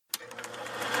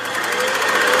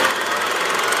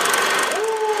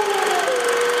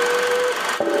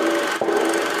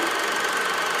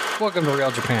welcome to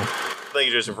Real Japan. Thank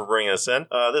you, Jason, for bringing us in.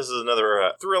 This is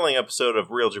another thrilling episode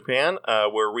of Real Japan,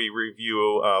 where we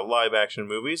review live-action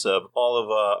movies of all of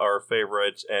our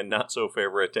favorite and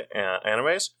not-so-favorite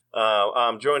animes.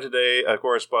 I'm joined today, of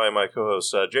course, by my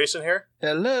co-host Jason here.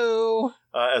 Hello.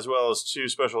 As well as two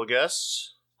special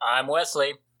guests. I'm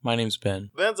Wesley. My name's Ben.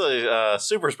 Ben's a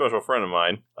super special friend of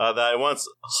mine that I once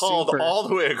hauled all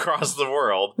the way across the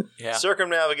world,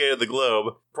 circumnavigated the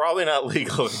globe, probably not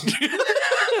legally.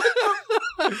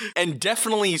 And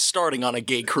definitely starting on a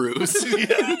gay cruise.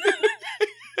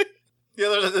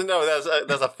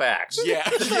 That's a fact. Yeah.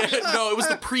 No, it was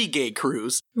the pre-gay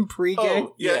cruise. Pre-gay?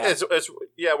 Oh, yeah. It's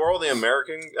where all the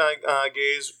American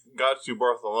gays got to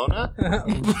Barcelona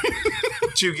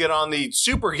to get on the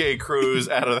super gay cruise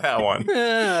out of that one.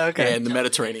 Okay. And the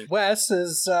Mediterranean. Wes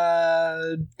is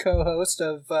co-host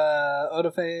of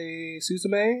Odafe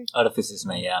Suzume. Odafe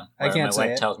Suzume, yeah. I can't say my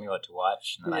wife it. tells me what to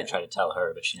watch, and then I try to tell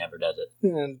her, but she never does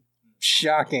it.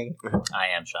 Shocking. I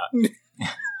am shocked.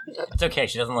 It's okay,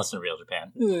 she doesn't listen to Real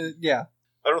Japan. Yeah.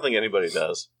 I don't think anybody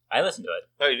does. I listen to it.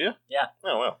 Oh, you do? Yeah.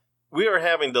 Oh, well. We are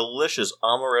having delicious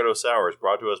amaretto sours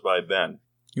brought to us by Ben.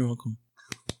 You're welcome.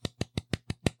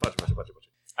 Bunch.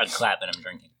 I'd clap and I'm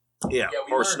drinking. Yeah,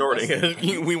 or snorting it.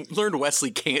 We learned Wesley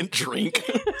can't drink.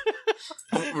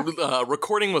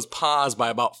 Recording was paused by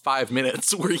about 5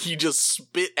 minutes where he just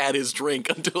spit at his drink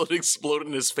until it exploded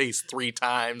in his face 3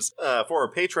 times. For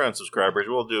our Patreon subscribers,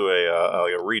 we'll do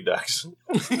a redux of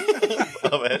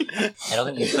it. I don't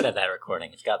think you could have that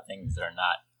recording. It's got things that are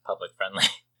not public friendly.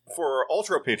 For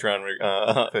Ultra Patreon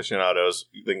aficionados,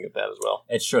 they can get that as well.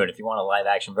 It's true, and if you want a live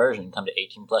action version, come to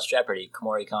 18 Plus Jeopardy,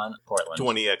 Komori-Con, Portland.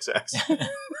 20XX.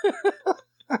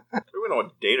 We don't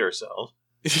want to date ourselves.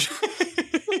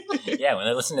 Yeah, when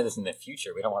they listen to this in the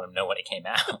future, we don't want them to know when it came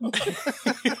out.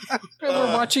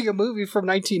 We're watching a movie from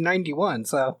 1991,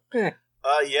 so...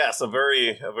 Yes, a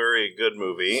very good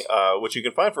movie, which you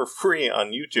can find for free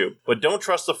on YouTube. But don't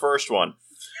trust the first one.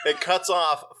 It cuts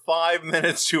off 5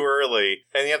 minutes too early,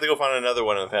 and you have to go find another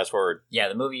one and fast forward. Yeah,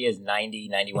 the movie is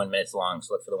 91 minutes long,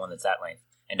 so look for the one that's that length.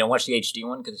 And don't watch the HD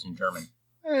one, because it's in German.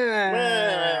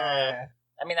 I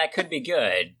mean, that could be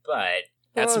good, but...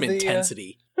 That's some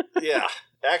intensity. Yeah.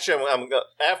 Actually, I'm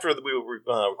after we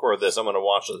record this, I'm going to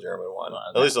watch the German one. Okay.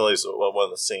 At least one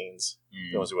of the scenes.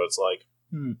 I want to see what it's like.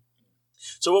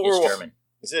 So what East German.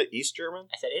 Is it East German?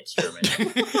 I said it's German.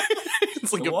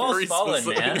 It's like The a wall's very fallen,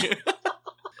 specific...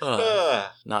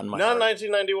 Not in my Not heart.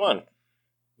 1991.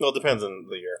 Well, it depends on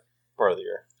the year. Part of the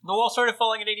year. The wall started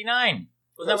falling in 89.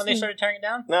 Wasn't that when they started tearing it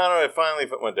down? No, it finally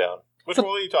went down. Which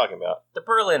wall are you talking about? The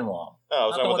Berlin Wall. Oh, I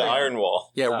was Not talking the about the one Iron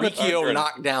Wall. Yeah, Oh, Rikio okay.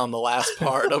 knocked down the last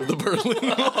part of the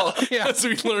Berlin Wall, as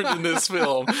we learned in this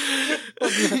film,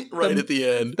 right at the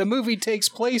end. The movie takes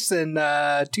place in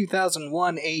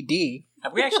 2001 A.D.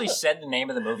 Have we actually said the name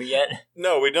of the movie yet?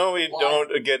 No, we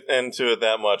don't get into it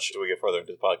that much until we get further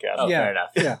into the podcast. Oh, Yeah. fair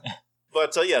enough. Yeah.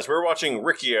 But yes, we're watching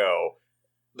Rikio,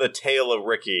 The Tale of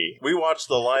Ricky. We watched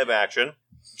the live action.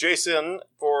 Jason,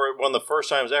 for one of the first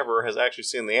times ever, has actually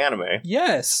seen the anime.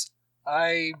 Yes.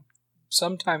 I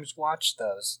sometimes watch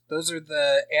those. Those are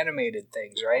the animated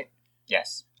things, right?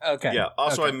 Yes. Okay. Yeah,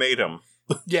 also Okay. I made him.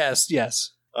 Yes.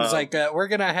 It's like, we're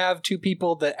going to have 2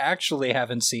 people that actually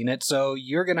haven't seen it, so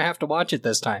you're going to have to watch it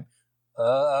this time.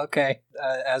 Okay.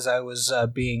 As I was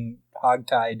being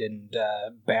hogtied and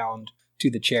bound to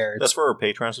the chair. That's for our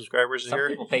Patreon subscribers Some here.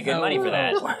 people pay good money for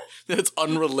that. That's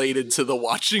unrelated to the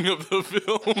watching of the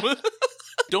film.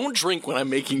 Don't drink when I'm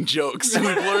making jokes. We've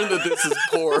learned that this is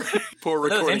poor For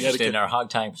those recording interested in etiquette. our hog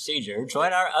time procedure,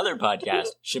 join our other podcast,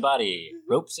 Shibari,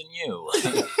 Ropes and You.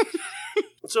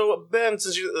 So, Ben,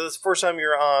 since this is the first time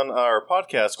you're on our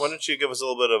podcast, why don't you give us a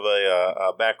little bit of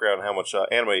a background on how much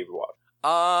anime you've watched?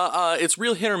 It's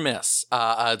real hit or miss.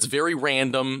 It's very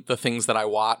random, the things that I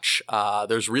watch.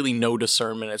 There's really no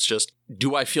discernment. It's just,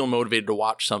 do I feel motivated to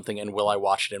watch something and will I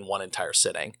watch it in one entire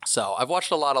sitting? So I've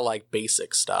watched a lot of like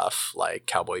basic stuff like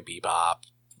Cowboy Bebop,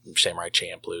 Samurai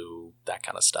Champloo, that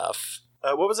kind of stuff.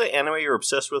 What was that anime you were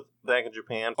obsessed with back in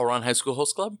Japan? Ouran High School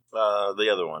Host Club? The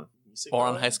other one.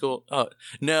 Ouran High School? Oh,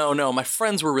 no. My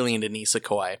friends were really into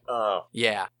Nisekoi. Oh.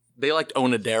 Yeah. They liked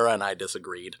Onodera and I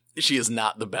disagreed. She is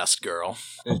not the best girl.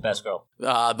 Who's best girl?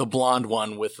 The blonde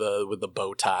one with the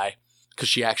bow tie. Because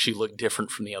she actually looked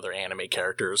different from the other anime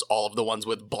characters. All of the ones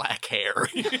with black hair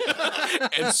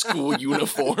and school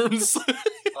uniforms.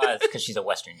 Well, that's because she's a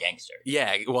Western gangster.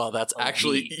 Yeah, well, that's Oh,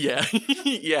 actually... Yeah,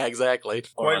 yeah, exactly.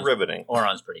 Quite riveting.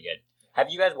 Ouran's pretty good. Have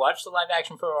you guys watched the live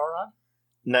action for Ouran?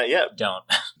 Not yet. Don't.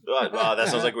 That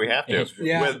sounds like we have to.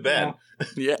 Yeah. With Ben.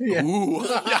 Yeah. Yeah. Ooh.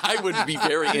 I would be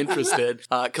very interested.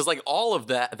 Because, like, all of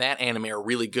that anime are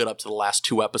really good up to the last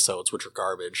 2 episodes, which are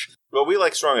garbage. Well, we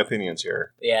like strong opinions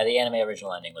here. Yeah, the anime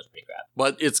original ending was pretty crap.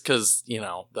 But it's because,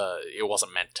 it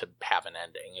wasn't meant to have an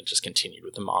ending. It just continued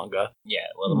with the manga. Yeah,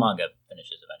 well, the manga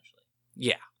finishes eventually.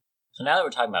 Yeah. So now that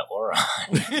we're talking about Oron,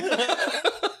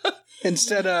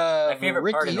 Instead of my favorite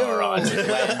Ricky part in Oron is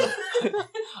when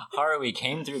Harui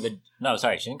came through the... No,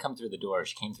 sorry, she didn't come through the door.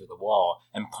 She came through the wall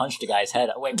and punched a guy's head.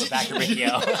 Oh, wait, we're back to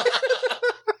Rikyo.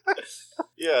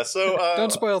 Yeah, so...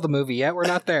 Don't spoil the movie yet. We're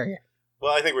not there yet.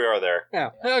 Well, I think we are there. Yeah.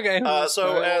 Okay.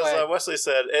 So, as Wesley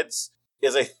said,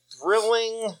 is a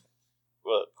thrilling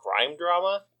crime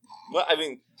drama. Well, I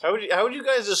mean, how would you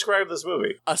guys describe this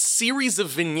movie? A series of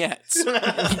vignettes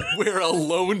where a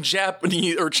lone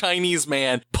Japanese or Chinese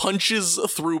man punches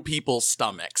through people's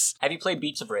stomachs. Have you played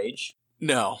Beats of Rage?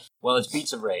 No. Well, it's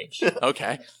Beats of Rage.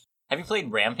 Okay. Have you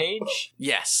played Rampage?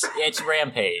 Yes. It's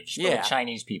Rampage, but Yeah. with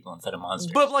Chinese people instead of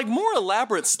monsters. But, like, more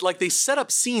elaborate, like, they set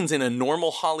up scenes in a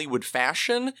normal Hollywood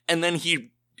fashion, and then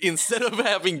he, instead of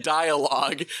having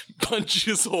dialogue,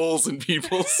 punches holes in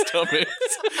people's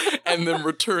stomachs, and then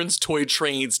returns toy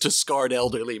trains to scarred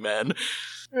elderly men.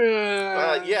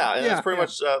 And it's pretty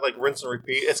much like rinse and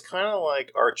repeat. It's kind of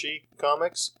like Archie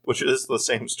comics, which is the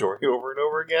same story over and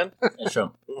over again. That's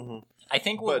true. Mm-hmm. I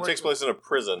think But it takes place in a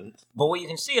prison. But what you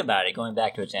can see about it, going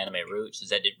back to its anime roots, is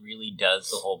that it really does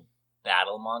the whole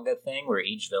battle manga thing where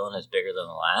each villain is bigger than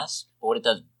the last. But what it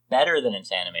does better than its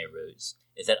anime roots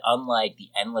is that unlike the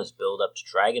endless build-up to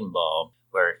Dragon Ball,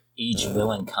 where each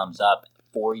villain comes up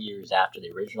 4 years after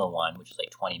the original one, which is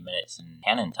like 20 minutes in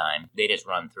canon time, they just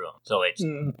run through them. So it's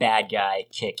bad guy,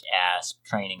 kick-ass,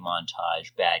 training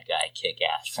montage, bad guy,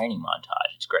 kick-ass, training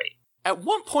montage. It's great. At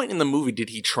what point in the movie did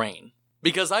he train?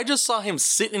 Because I just saw him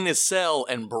sit in his cell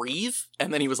and breathe,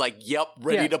 and then he was like, yep,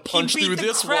 ready to punch through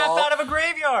this crap wall. out of a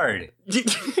graveyard!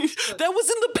 That was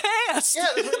in the past! Yeah,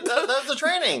 that was the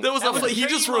training. That was he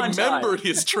just training remembered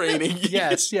his training.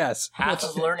 Yes. Half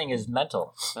of learning is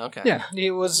mental. Okay. Yeah, he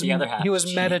was The other half he was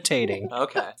is cheap. meditating.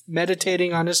 Okay.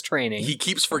 Meditating on his training. He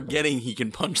keeps forgetting he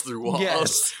can punch through walls,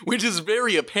 Yes. which is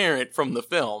very apparent from the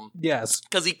film. Yes.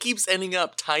 Because he keeps ending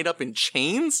up tied up in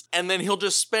chains, and then he'll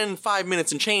just spend 5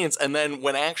 minutes in chains, and then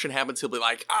when action happens, he'll be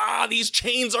like, these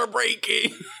chains are breaking.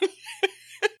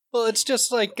 Well, it's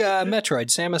just like Metroid.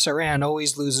 Samus Aran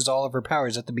always loses all of her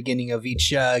powers at the beginning of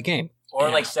each game. Or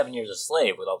Yeah. like 7 Years a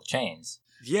Slave with all the chains.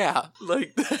 Yeah,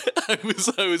 like I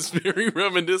was very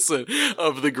reminiscent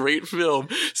of the great film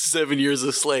 7 Years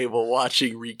a Slave while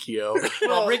watching Rikyo.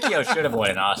 Well, Rikyo should have won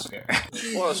an Oscar.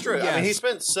 Well, it's true. I Yes. mean, he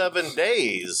spent 7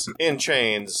 days in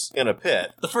chains in a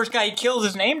pit. The first guy he kills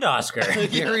is named Oscar.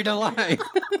 Buried alive.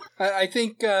 I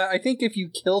think if you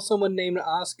kill someone named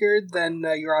Oscar, then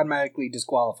you're automatically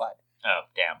disqualified. Oh,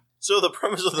 damn. So the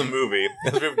premise of the movie,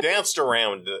 as we've danced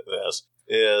around this,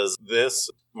 is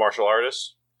this martial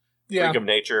artist, freak of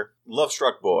nature,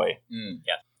 love-struck boy,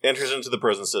 Yeah. enters into the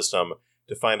prison system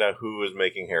to find out who is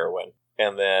making heroin,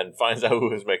 and then finds out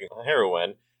who is making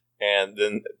heroin, and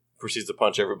then proceeds to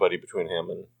punch everybody between him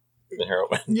and the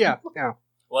heroin. Yeah.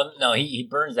 Well, no, he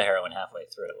burns the heroin halfway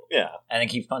through. Yeah. And then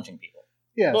keeps punching people.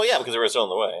 Yeah. Well, yeah, because they were still in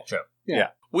the way. True.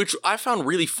 Which I found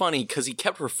really funny because he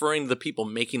kept referring to the people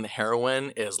making the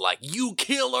heroin as like, you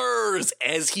killers,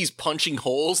 as he's punching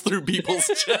holes through people's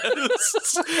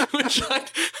chests. Which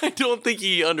I don't think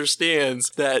he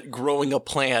understands that growing a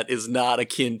plant is not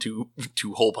akin to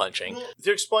hole punching.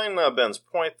 To explain Ben's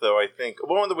point, though, I think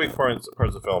one of the weak parts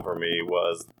of the film for me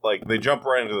was, like, they jump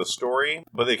right into the story,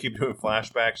 but they keep doing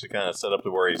flashbacks to kind of set up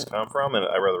to where he's come from, and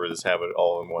I'd rather just have it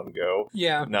all in one go.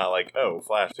 Yeah. Not like,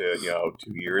 flash to, 2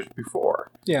 years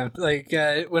before. Yeah, like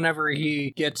whenever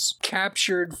he gets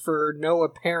captured for no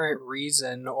apparent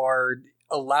reason or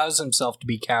allows himself to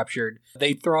be captured,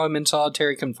 they throw him in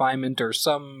solitary confinement or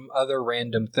some other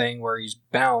random thing where he's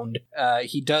bound.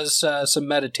 He does some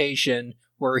meditation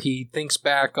where he thinks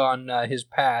back on his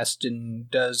past and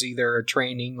does either a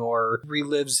training or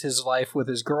relives his life with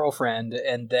his girlfriend,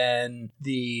 and then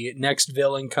the next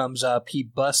villain comes up, he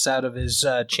busts out of his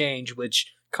change,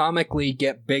 which comically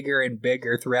get bigger and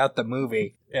bigger throughout the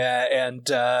movie, and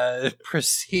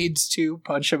proceeds to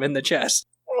punch him in the chest.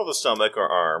 Or the stomach or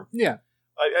arm. Yeah.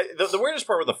 The weirdest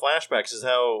part with the flashbacks is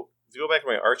how, to go back to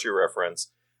my Archie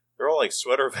reference, they're all like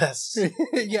sweater vests.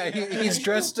 Yeah, he's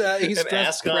dressed And dressed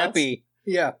ascots. preppy.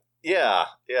 Yeah. Yeah.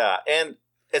 And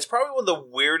it's probably one of the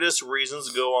weirdest reasons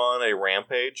to go on a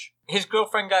rampage. His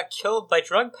girlfriend got killed by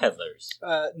drug peddlers.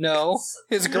 No,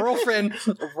 his girlfriend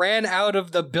ran out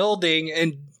of the building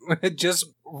and just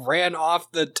ran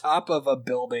off the top of a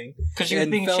building. Because she was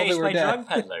being chased by drug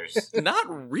peddlers. Not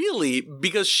really,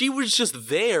 because she was just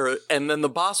there, and then the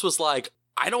boss was like,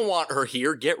 I don't want her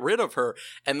here, get rid of her.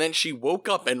 And then she woke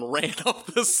up and ran up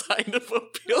the side of a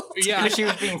building. Yeah, she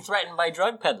was being threatened by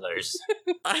drug peddlers.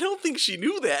 I don't think she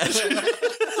knew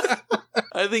that.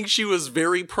 I think she was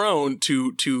very prone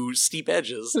to steep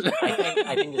edges.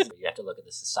 I think you have to look at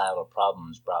the societal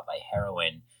problems brought by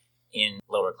heroin in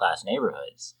lower class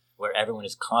neighborhoods, where everyone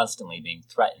is constantly being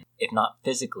threatened, if not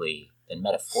physically, then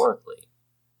metaphorically,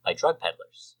 by drug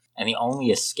peddlers. And the only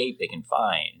escape they can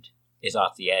find is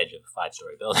off the edge of a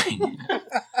 5-story building.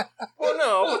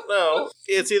 Well, no.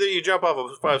 It's either you jump off of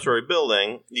a 5-story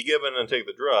building, you give in and take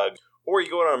the drug, or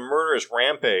you go on a murderous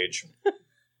rampage,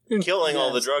 killing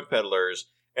all the drug peddlers,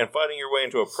 and fighting your way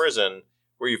into a prison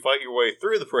where you fight your way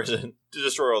through the prison to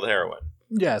destroy all the heroin.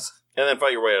 Yes. And then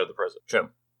fight your way out of the prison. True.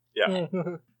 Yeah.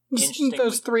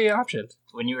 Those three options.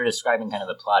 When you were describing kind of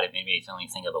the plot, it made me only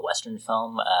think of a Western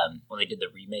film when they did the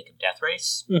remake of Death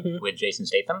Race with Jason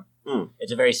Statham.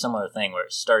 It's a very similar thing where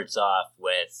it starts off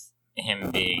with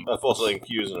him being falsely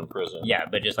accused and in prison. Yeah,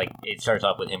 but just like it starts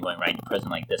off with him going right to prison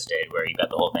like this did, where you got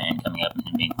the whole van coming up and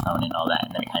him being thrown and all that,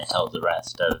 and then it kind of tells the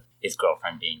rest of his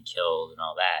girlfriend being killed and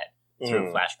all that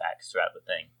through flashbacks throughout the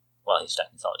thing while he's stuck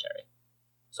in solitary.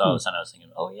 So all of a sudden I was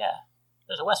thinking, oh yeah,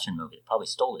 there's a Western movie that probably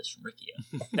stole this from Riccio.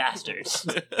 Bastards.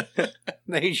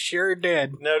 They sure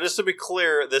did. Now, just to be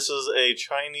clear, this is a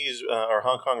Chinese or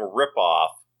Hong Kong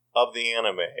ripoff of the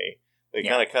anime. They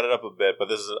kind of cut it up a bit, but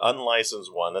this is an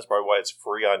unlicensed one. That's probably why it's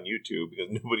free on YouTube, because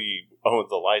nobody owns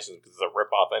the license because it's a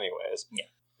ripoff anyways. Yeah.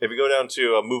 If you go down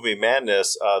to Movie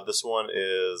Madness, this one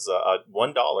is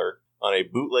 $1 on a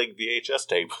bootleg VHS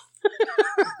tape.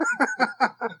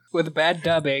 With bad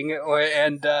dubbing or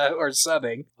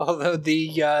subbing. Although the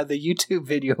YouTube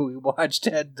video we watched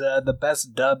had the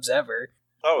best dubs ever.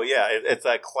 Oh yeah, it's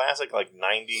that classic like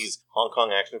 90s Hong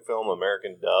Kong action film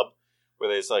American dub, where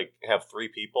they just like have 3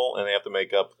 people and they have to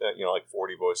make up like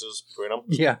 40 voices between them.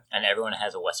 Yeah. And everyone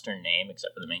has a Western name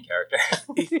except for the main character.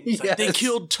 It's like, they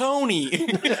killed Tony.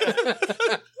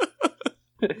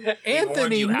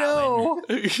 Anthony, no.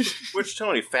 Which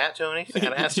Tony? Fat Tony?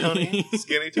 Fat ass Tony?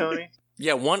 Skinny Tony?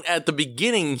 Yeah, one at the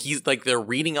beginning, he's like, they're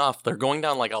going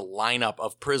down like a lineup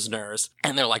of prisoners,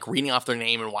 and they're like reading off their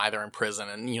name and why they're in prison,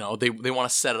 and they want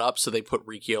to set it up, so they put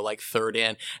Riccio like third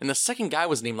in, and the second guy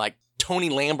was named like Tony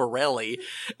Lamborelli,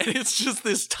 and it's just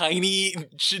this tiny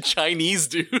Chinese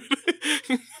dude.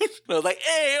 I was like,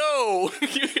 hey, oh,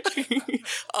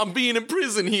 I'm being in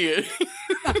prison here.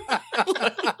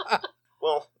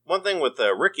 Well, one thing with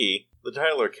Ricky, the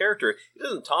Tyler character, he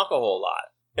doesn't talk a whole lot.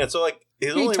 And so, like,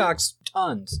 he talks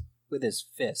tons with his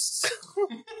fists.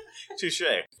 Touche.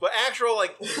 But actual,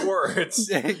 like,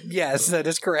 words. Yes, that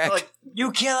is correct. Like,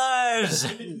 you killers!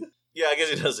 Yeah, I guess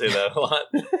he does say that a lot.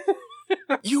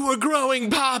 You were growing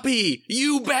poppy,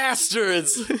 you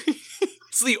bastards!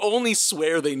 It's the only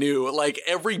swear they knew. Like,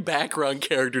 every background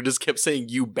character just kept saying,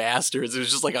 you bastards. It was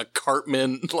just like a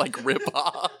Cartman, like,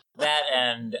 ripoff. That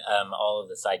and all of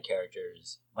the side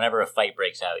characters, whenever a fight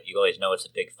breaks out, you always know it's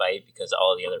a big fight because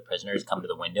all the other prisoners come to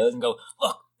the windows and go,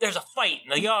 look, there's a fight in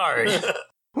the yard.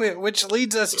 Which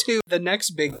leads us to the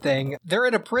next big thing. They're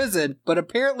in a prison, but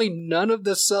apparently none of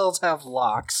the cells have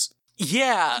locks.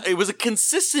 Yeah, it was a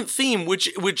consistent theme,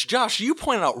 which Josh, you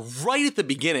pointed out right at the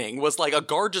beginning, was like a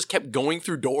guard just kept going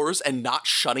through doors and not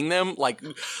shutting them. Like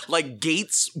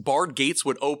barred gates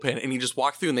would open and he just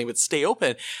walked through and they would stay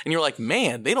open. And you're like,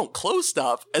 man, they don't close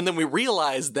stuff. And then we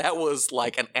realized that was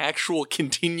like an actual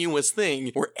continuous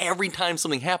thing where every time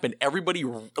something happened, everybody,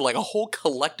 like a whole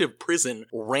collective prison,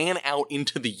 ran out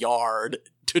into the yard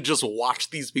to just watch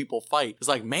these people fight. It's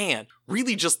like, man,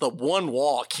 really just the one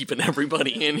wall keeping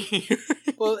everybody in here.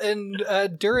 Well, and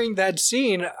during that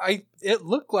scene, it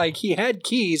looked like he had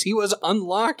keys. He was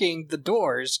unlocking the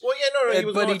doors. Well, yeah,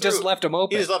 no, but he just left them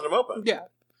open. He just left them open. Yeah.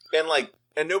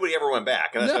 And nobody ever went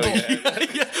back. And that's how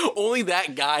yeah, only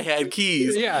that guy had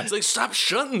keys. Yeah. It's like, stop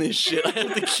shutting this shit. I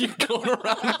have to keep going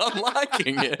around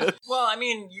unlocking it. Well, I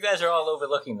mean, you guys are all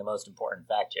overlooking the most important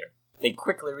fact here. They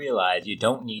quickly realize you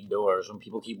don't need doors when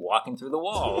people keep walking through the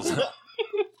walls.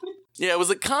 Yeah, it was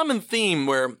a common theme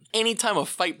where anytime a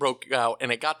fight broke out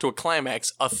and it got to a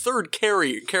climax, a third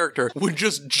character would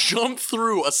just jump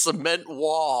through a cement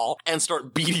wall and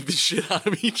start beating the shit out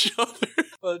of each other.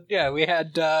 Well, yeah, we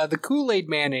had the Kool-Aid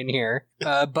Man in here,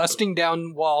 busting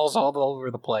down walls all over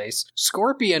the place.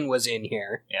 Scorpion was in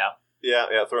here. Yeah.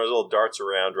 Yeah, throwing his little darts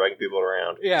around, dragging people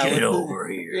around. Yeah, Get over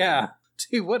here. Yeah.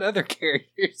 Dude, what other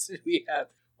characters did we have?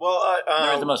 Well,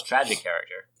 Who was the most tragic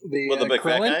character? the big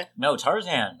fat guy? No,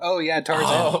 Tarzan. Oh, yeah, Tarzan.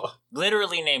 Oh.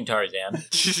 Literally named Tarzan.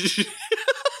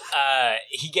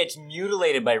 He gets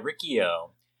mutilated by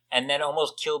Riccio and then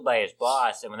almost killed by his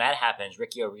boss. And when that happens,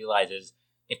 Riccio realizes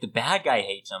if the bad guy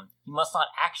hates him, he must not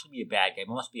actually be a bad guy.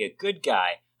 He must be a good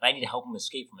guy. And I need to help him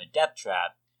escape from a death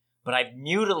trap. But I've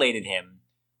mutilated him,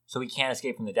 so he can't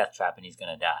escape from the death trap and he's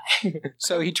going to die.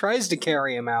 So he tries to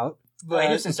carry him out. But he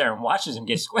But just sits there and watches him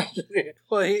get squished.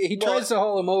 well, he tries to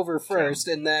haul him over first,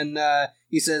 and then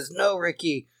he says, "No,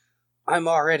 Ricky, I'm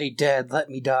already dead. Let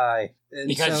me die." And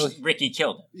Because so, Ricky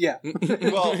killed him. yeah,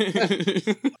 Well,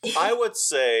 I would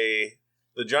say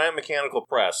the giant mechanical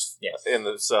press Yes. in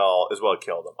the cell is what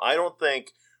killed him. I don't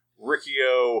think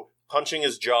Riccio punching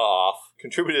his jaw off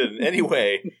contributed in any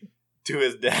way to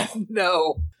his death.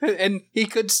 no, and he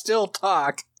could still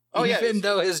talk, Oh, yeah, even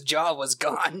though his jaw was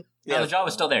gone. No, the jaw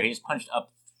was still there. He just punched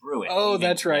up through it. Oh, Even-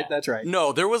 that's right. yeah. That's right.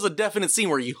 No, there was a definite scene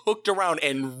where he hooked around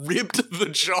and ripped the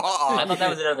jaw I off. thought that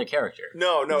was another character.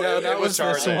 No, that it was this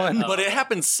Tarzan. one. But it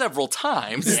happened several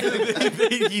times. Yeah.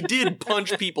 He did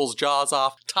punch people's jaws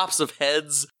off, tops of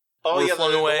heads. Oh, Were yeah,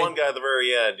 flung the away. one guy at the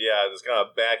very end, yeah, just kind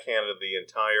of backhanded the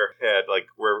entire head, like,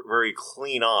 we're very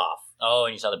clean off. Oh,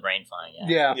 and you saw the brain flying. Yeah.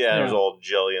 Yeah, Yeah, there's all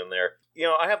jelly in there. You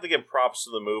know, I have to give props to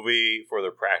the movie for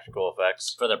their practical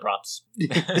effects. For the props.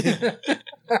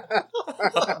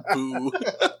 Boo.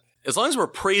 As long as we're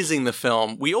praising the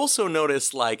film, we also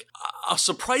noticed like a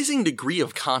surprising degree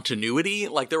of continuity.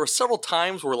 Like there were several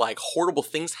times where like horrible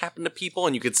things happened to people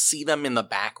and you could see them in the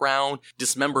background,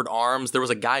 dismembered arms. There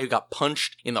was a guy who got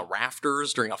punched in the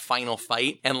rafters during a final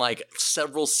fight, and like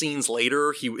several scenes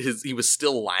later, he was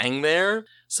still lying there.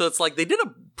 So it's like they did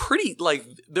a pretty, like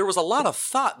there was a lot of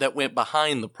thought that went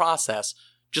behind the process,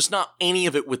 just not any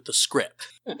of it with the script.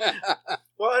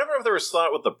 Well, I don't know if there was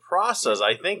thought with the process.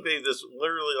 I think they just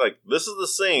literally, like, this is the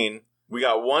scene. We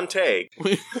got one take.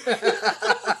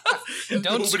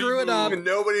 Don't screw it up.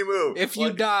 Nobody moved. If you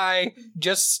Like, die,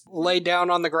 just lay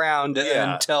down on the ground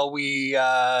Yeah. until we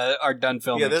are done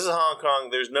filming. yeah, this is Hong Kong.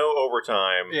 There's no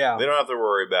overtime. Yeah. They don't have to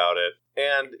worry about it.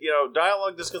 And, you know,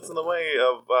 dialogue just gets in the way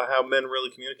of how men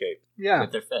really communicate. Yeah,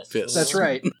 With their fists. Fists. that's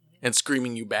right. And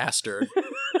screaming, "You bastard."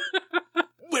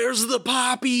 Where's the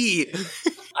poppy?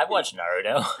 I've watched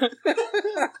Naruto. A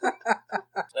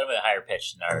little bit higher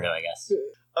pitched Naruto, I guess.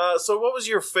 So what was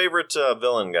your favorite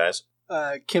villain, guys?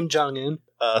 Kim Jong-un.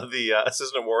 The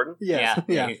assistant warden? Yes.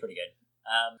 Yeah, he was pretty good.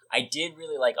 I did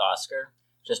really like Oscar,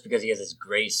 just because he has this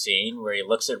great scene where he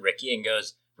looks at Ricky and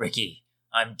goes, "Ricky,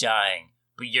 I'm dying,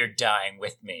 but you're dying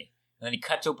with me." And then he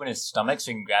cuts open his stomach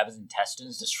so he can grab his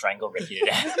intestines to strangle Ricky to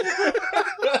death.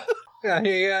 Yeah.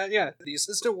 The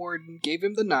assistant warden gave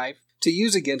him the knife to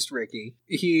use against Ricky.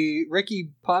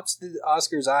 Ricky pops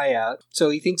Oscar's eye out, so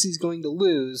he thinks he's going to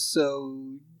lose.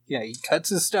 So yeah, he cuts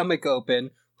his stomach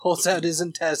open, pulls out his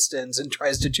intestines, and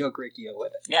tries to choke Ricky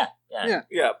with it. Yeah.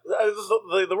 Yeah.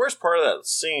 The worst part of that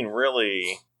scene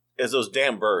really is those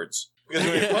damn birds. Because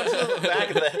when he punches in the back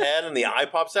of the head and the eye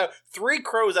pops out, 3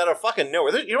 crows out of fucking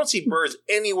nowhere. You don't see birds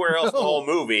anywhere else in the whole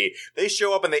movie. They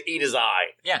show up and they eat his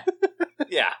eye. Yeah.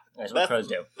 Yeah. That's what crows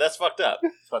do. That's fucked up.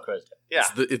 That's what crows do. Yeah.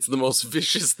 It's the most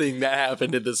vicious thing that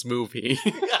happened in this movie.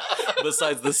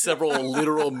 Besides the several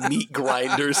literal meat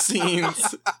grinder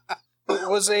scenes. It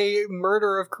was a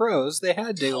murder of crows. They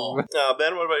had to.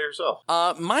 Ben, what about yourself?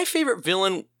 My favorite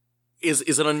villain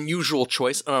is an unusual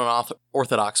choice and an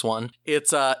unorthodox one. It's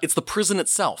the prison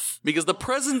itself, because the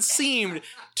prison seemed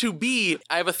to be.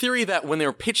 I have a theory that when they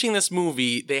were pitching this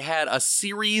movie, they had a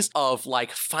series of like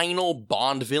final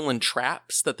Bond villain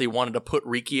traps that they wanted to put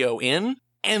Riccio in.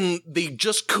 And they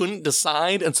just couldn't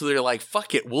decide, and so they're like,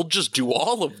 fuck it, we'll just do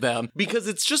all of them. Because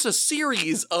it's just a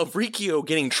series of Riccio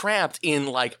getting trapped in,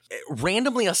 like,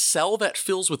 randomly a cell that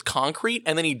fills with concrete,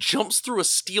 and then he jumps through a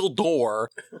steel door,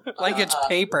 Like it's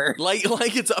paper. like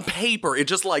it's a paper. It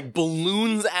just, like,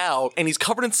 balloons out, and he's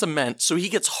covered in cement, so he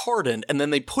gets hardened, and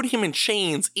then they put him in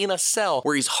chains in a cell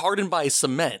where he's hardened by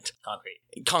cement.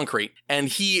 Concrete. And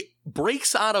he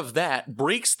breaks out of that,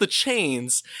 breaks the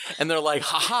chains, and they're like,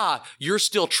 haha, you're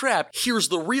still trapped. Here's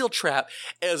the real trap.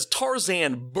 As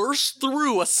Tarzan bursts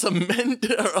through a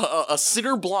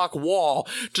cinder block wall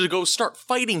to go start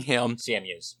fighting him.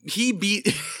 CMUs. He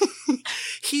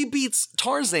beats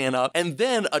Tarzan up, and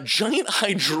then a giant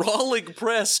hydraulic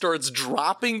press starts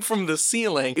dropping from the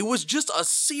ceiling. It was just a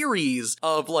series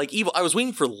of like evil. I was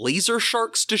waiting for laser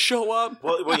sharks to show up.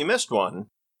 Well, you missed one.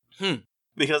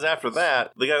 Because after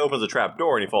that, the guy opens a trap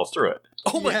door and he falls through it.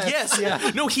 Oh my, yes.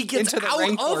 Yeah. No, he gets Into the out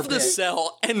rancor of the pit.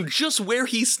 cell, and just where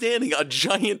he's standing, a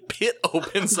giant pit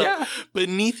opens Yeah. up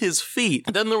beneath his feet.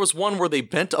 Then there was one where they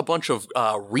bent a bunch of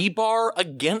rebar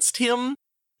against him,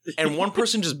 and one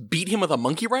person just beat him with a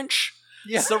monkey wrench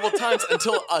Yeah. several times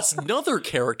until another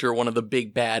character, one of the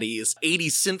big baddies,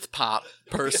 80s synth pop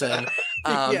person,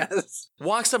 Yes.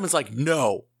 walks up and is like,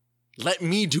 no. Let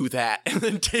me do that, and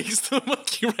then takes the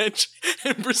monkey wrench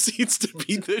and proceeds to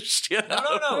beat the shit out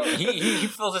of No. him. He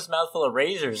fills his mouth full of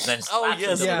razors and then Oh, slaps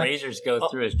yes. until Yeah. the razors go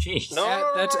through his cheeks.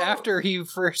 No. That's after he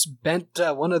first bent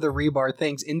one of the rebar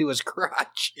things into his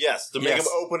crotch. Yes, to make Yes.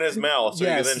 him open his mouth so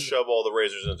he Yes. can then shove all the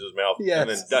razors into his mouth Yes. and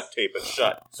then duct tape it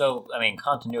shut. So, I mean,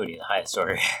 continuity, the highest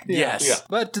order. Yes. Yeah.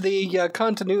 But the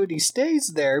continuity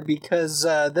stays there because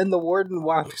then the warden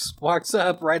walks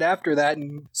up right after that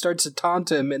and starts to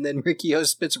taunt him, and then Riccio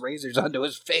spits razors onto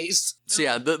his face. So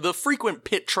yeah, the frequent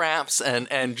pit traps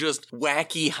and just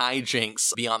wacky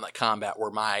hijinks beyond the combat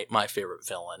were my favorite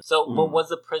villain. So, but was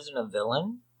the prison a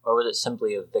villain, or was it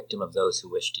simply a victim of those who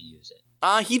wished to use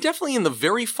it? He definitely, in the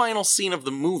very final scene of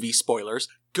the movie, spoilers,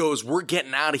 goes, "We're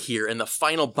getting out of here," and the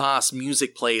final boss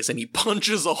music plays, and he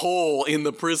punches a hole in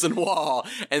the prison wall,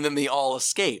 and then they all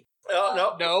escape.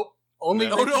 No. Nope. Only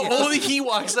No. Oh no, Riccio. only he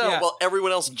walks out Yeah. while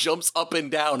everyone else jumps up and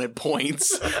down and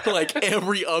points, like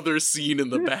every other scene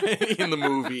in the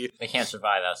movie. They can't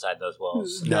survive outside those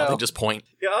walls. No, No. they just point.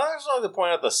 Yeah, I also like to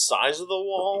point out the size of the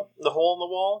wall, the hole in the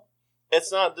wall.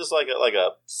 It's not just like a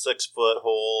 6-foot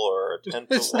hole or a 10-foot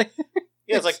It's hole. like,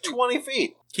 Yeah, it's like 20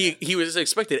 feet. He was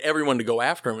expected everyone to go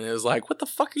after him, and it was like, what the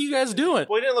fuck are you guys doing?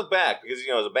 Well, he didn't look back because,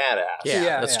 he was a badass.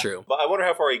 Yeah, that's yeah. true. But I wonder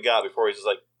how far he got before he's just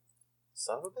like,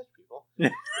 son of a bitch, people.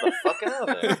 Get the fuck out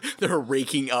of there. They're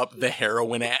raking up the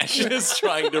heroin ashes,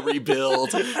 trying to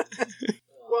rebuild. Well,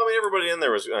 I mean, everybody in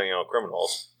there was,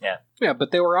 criminals. yeah,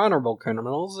 but they were honorable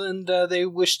criminals, and they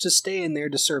wished to stay in there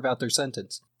to serve out their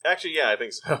sentence. Actually, yeah, I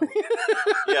think so.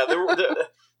 Yeah,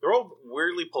 they're all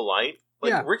weirdly polite. Like,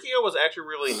 Yeah. Riccio was actually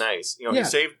really nice. Yeah.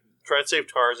 He tried to save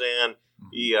Tarzan.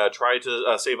 He tried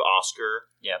to save Oscar.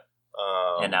 Yep.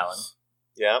 And And Alan.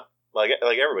 yeah, like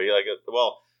everybody.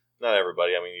 Well, not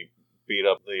everybody. I mean, he beat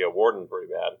up the warden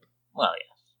pretty bad. Well,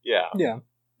 Yeah. Yeah.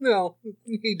 Well,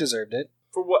 he deserved it.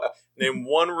 For what? Name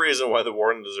one reason why the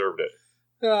warden deserved it.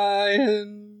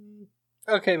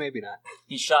 Okay, maybe not.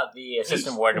 he shot the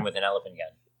assistant warden with an elephant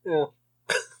gun. Yeah.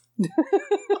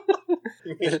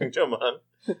 Come on.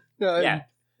 Yeah.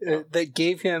 That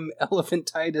gave him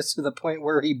elephantitis to the point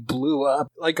where he blew up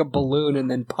like a balloon and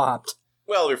then popped.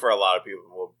 Well, before a lot of people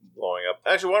were blowing up.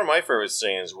 Actually, one of my favorite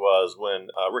scenes was when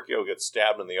Riccio gets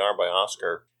stabbed in the arm by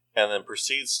Oscar and then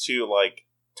proceeds to,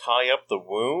 tie up the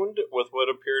wound with what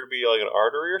appeared to be, an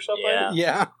artery or something.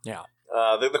 Yeah. Yeah.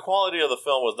 The quality of the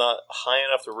film was not high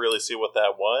enough to really see what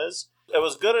that was. It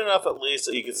was good enough, at least,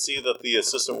 that you could see that the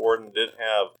assistant warden did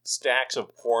have stacks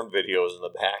of porn videos in the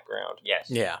background. Yes.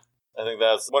 Yeah. I think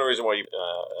that's one reason why you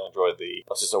enjoyed the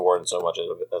assistant warden so much as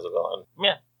a villain.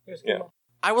 Yeah. Here's Yeah.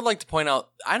 I would like to point out,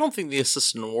 I don't think the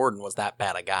assistant warden was that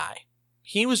bad a guy.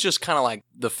 He was just kind of like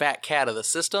the fat cat of the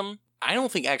system. I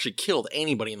don't think actually killed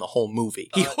anybody in the whole movie.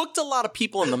 He hooked a lot of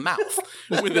people in the mouth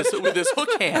with his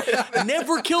hook hand.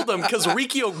 Never killed them because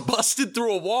Riccio busted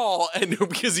through a wall and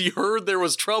because he heard there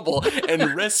was trouble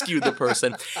and rescued the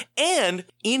person. And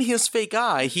in his fake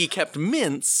eye, he kept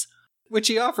mints, Which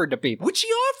he offered to people. which he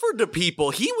offered to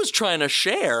people. He was trying to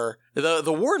share.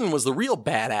 The warden was the real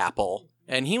bad apple,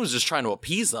 and he was just trying to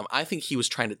appease them. I think he was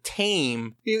trying to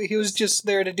tame, He was just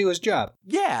there to do his job.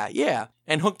 yeah,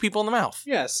 and hook people in the mouth.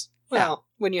 Yes. Well,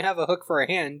 when you have a hook for a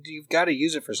hand, you've got to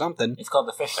use it for something. It's called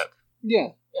the fish hook. Yeah.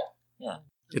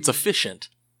 It's efficient.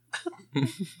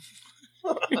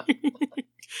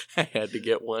 I had to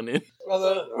get one in.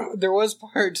 Although there was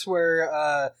parts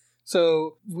where,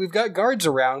 so we've got guards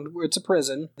around. It's a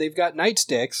prison. They've got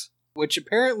nightsticks, which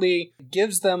apparently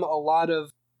gives them a lot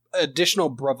of additional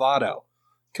bravado.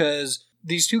 Because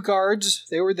these two guards,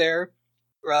 they were there.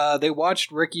 They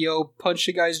watched Riccio punch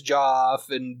a guy's jaw off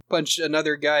and punch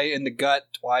another guy in the gut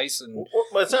twice. And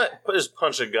Well, it's not just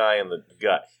punch a guy in the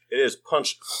gut. It is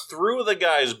punch through the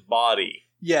guy's body.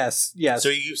 yes. So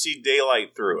you see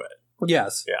daylight through it.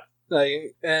 Yes. Yeah.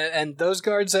 And those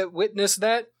guards that witnessed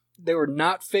that, they were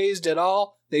not phased at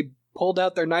all. They pulled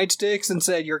out their nightsticks and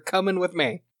said, "You're coming with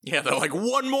me." Yeah, they're like,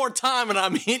 one more time and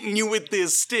I'm hitting you with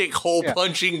this stick, hole Yeah.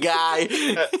 punching guy.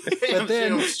 But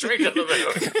then- straight to the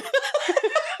moon.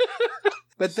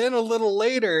 But then a little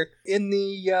later, in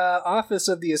the office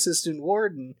of the assistant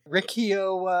warden,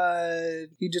 Riccio,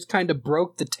 he just kind of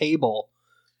broke the table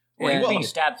Well, And- he's being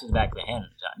stabbed through the back of the hand at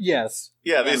the time. Yes.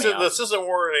 Yeah, the Yeah, assistant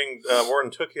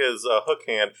warden took his hook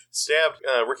hand, stabbed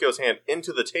Ricchio's hand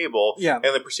into the table, Yeah. and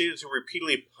then proceeded to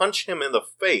repeatedly punch him in the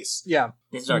face. Yeah.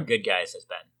 This is our good guy, says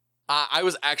Ben. I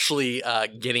was actually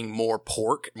getting more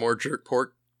jerk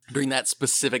pork during that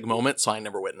specific moment, so I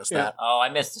never witnessed that. Oh, I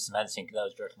missed the cement scene because I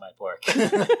was jerking my pork.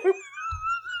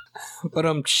 But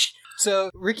so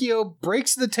Riccio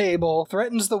breaks the table,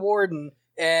 threatens the warden,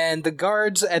 and the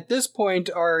guards at this point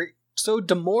are so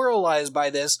demoralized by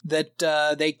this that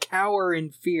they cower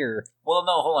in fear. Well,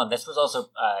 no, hold on. This was also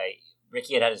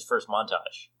Ricky had his first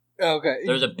montage. Okay.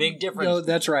 There's a big difference. No,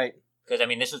 that's right. Because, I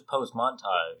mean, this was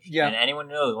post-montage. Yeah. And anyone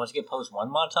knows, once you get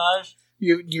post-1 montage,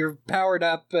 You're powered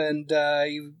up and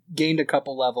you've gained a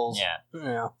couple levels. yeah.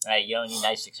 Yeah. You don't need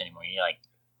night sticks anymore. You need, like,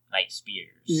 night spears.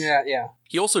 Yeah, yeah.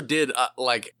 He also did,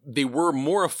 they were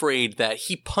more afraid that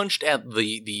he punched at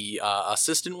the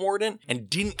assistant warden and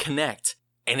didn't connect,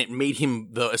 and it made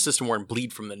the assistant warden,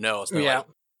 bleed from the nose. They're Yeah. like,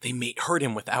 they hurt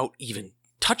him without even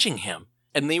touching him.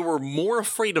 And they were more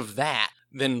afraid of that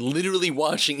than literally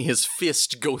watching his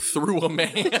fist go through a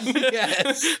man.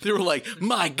 Yes. They were like,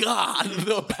 my God,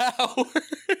 the power.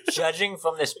 Judging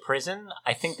from this prison,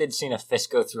 I think they'd seen a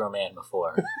fist go through a man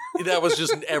before. That was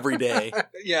just every day.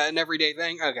 Yeah, an everyday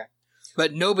thing? Okay.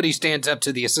 But nobody stands up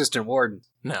to the assistant warden.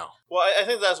 No. Well, I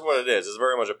think that's what it is. It's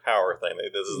very much a power thing.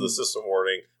 This is the system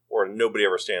warning, or nobody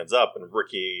ever stands up, and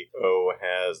Riccio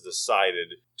has decided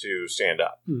to stand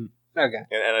up. Okay.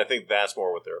 And I think that's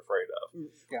more what they're afraid of.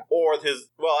 Yeah. Or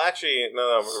actually, now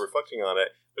that I'm reflecting on it,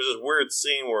 there's this weird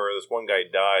scene where this one guy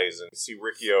dies, and you see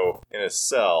Riccio in his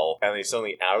cell, and he's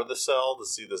suddenly out of the cell to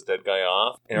see this dead guy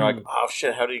off. And you're like, oh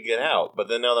shit, how did he get out? But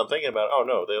then now that I'm thinking about it, oh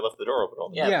no, they left the door open all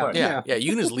the time. Yeah, of course. Yeah,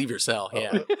 you can just leave your cell.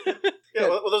 Yeah. Yeah,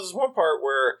 well, there's this one part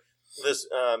where this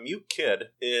mute kid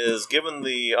is given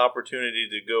the opportunity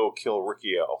to go kill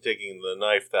Riccio, taking the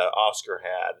knife that Oscar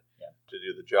had to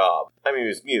do the job. I mean, he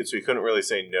was mute, so he couldn't really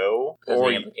say no. Because of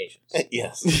the implications.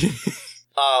 Yes.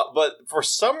 But for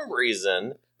some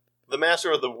reason, the Master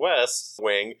of the West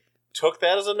wing took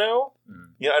that as a no.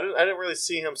 You know, I didn't really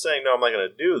see him saying, no, I'm not going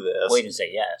to do this. Well, he didn't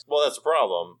say yes. Well, that's the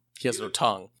problem. He has no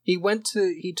tongue.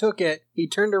 He took it, he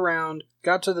turned around,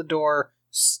 got to the door,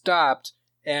 stopped,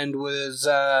 and was,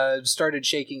 started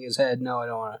shaking his head. No, I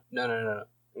don't want to. No.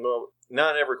 Well,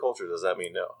 not in every culture does that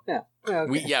mean no. Yeah.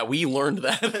 Okay. We learned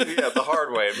that. Yeah, the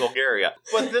hard way in Bulgaria.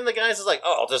 But then the guy's is like,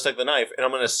 oh, I'll just take the knife, and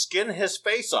I'm going to skin his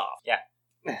face off. Yeah.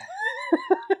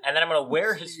 And then I'm going to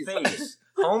wear his face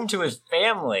home to his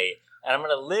family, and I'm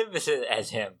going to live as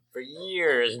him for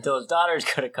years until his daughters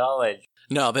go to college.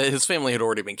 No, his family had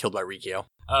already been killed by Riccio.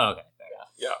 Oh, okay. Fair enough.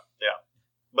 Yeah.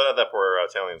 But at that poor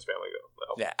Italian's family go.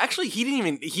 Yeah, actually, he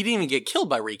didn't even get killed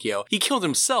by Riccio. He killed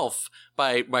himself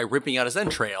by ripping out his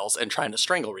entrails and trying to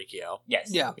strangle Riccio.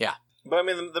 Yes. Yeah. But I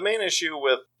mean, the main issue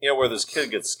with, where this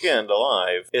kid gets skinned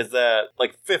alive is that,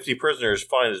 50 prisoners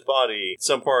find his body in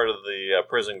some part of the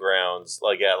prison grounds,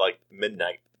 at,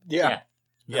 midnight. Yeah.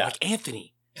 Yeah. Like,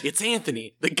 Anthony. It's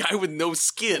Anthony, the guy with no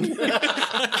skin.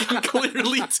 I can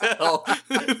clearly tell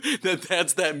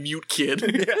that's that mute kid.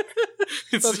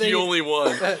 It's the only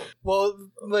one. Well,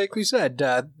 like we said,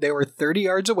 they were 30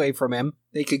 yards away from him.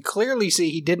 They could clearly see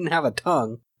he didn't have a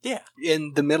tongue. Yeah.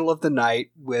 In the middle of the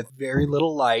night with very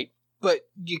little light, but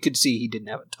you could see he didn't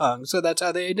have a tongue, so that's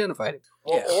how they identified him.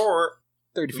 Well, or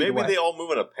 30 feet maybe away. they all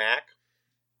move in a pack.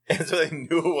 And so they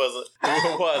knew who it was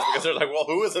because they're like, well,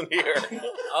 who isn't here?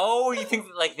 Oh, you think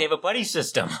they have a buddy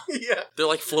system? Yeah. They're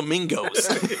like flamingos.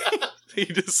 They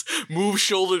just move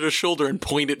shoulder to shoulder and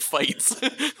point at fights.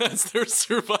 That's their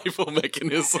survival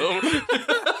mechanism.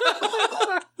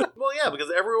 Well, yeah,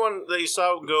 because everyone that you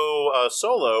saw go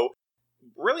solo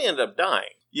really ended up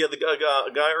dying. Yeah, the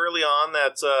guy early on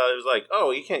that was like,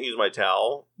 oh, you can't use my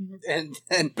towel. And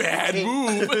Bad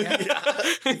move.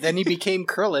 then he became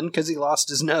Krillin because he lost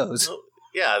his nose.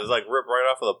 Yeah, it was ripped right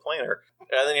off of the planer.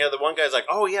 And then you had the one guy's like,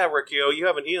 oh yeah, Riccio, you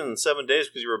haven't eaten in 7 days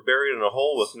because you were buried in a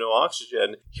hole with no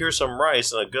oxygen. Here's some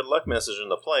rice and a good luck message in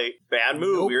the plate. Bad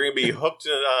move. Nope. You're going to be hooked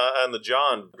on the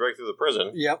jaw and dragged through the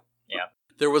prison. Yep.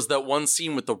 There was that one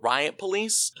scene with the riot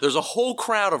police. There's a whole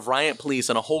crowd of riot police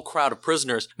and a whole crowd of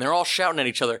prisoners, and they're all shouting at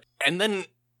each other. And then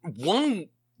one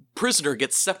prisoner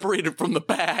gets separated from the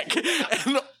pack,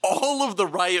 and all of the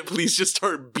riot police just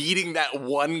start beating that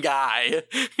one guy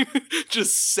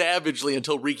just savagely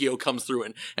until Riccio comes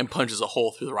through and punches a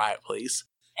hole through the riot police.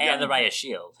 And the riot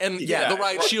shield. And the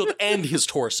riot shield and his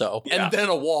torso. Yeah. And then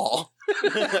a wall.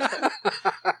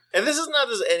 And this is not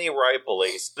just any riot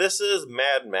police. This is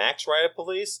Mad Max riot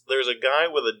police. There's a guy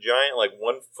with a giant,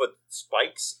 1-foot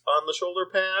spikes on the shoulder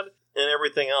pad and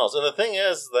everything else. And the thing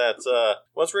is that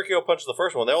once Riccio punches the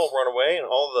first one, they all run away, and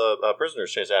all the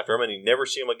prisoners chase after him, and you never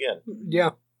see him again.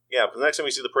 Yeah. Yeah, because next time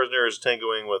we see the prisoners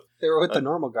tangoing with... They were with the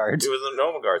normal guards. It was the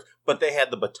normal guards. But they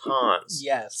had the batons.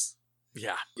 Yes.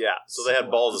 Yeah. Yeah, so they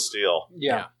had balls of steel.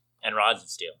 Yeah. And rods of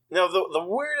steel. Now, the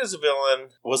weirdest villain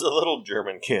was a little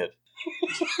German kid.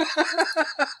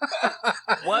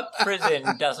 What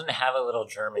prison doesn't have a little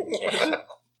German kid?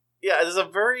 Yeah, it's a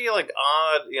very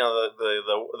odd.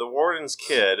 The warden's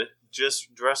kid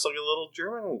just dressed like a little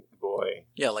German boy.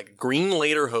 Yeah, like green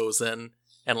lederhosen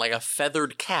and a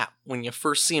feathered cap when you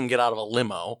first see him get out of a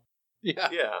limo. Yeah.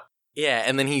 Yeah. Yeah,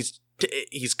 and then he's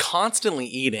constantly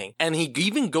eating, and he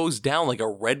even goes down a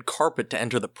red carpet to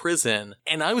enter the prison.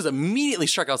 And I was immediately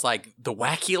struck. I was like, the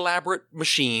wacky elaborate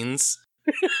machines.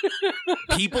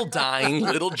 People dying,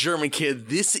 little German kid.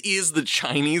 This is the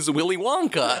Chinese Willy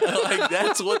Wonka.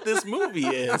 That's what this movie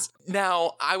is.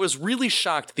 Now, I was really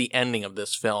shocked at the ending of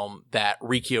this film that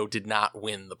Riccio did not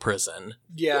win the prison.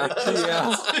 Yeah.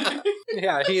 Yeah.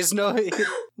 Yeah,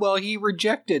 he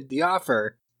rejected the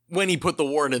offer. When he put the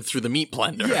warden through the meat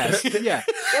blender. Yes, yeah.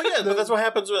 Well, yeah, but that's what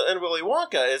happens in Willy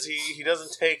Wonka, is he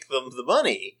doesn't take the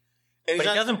money. And But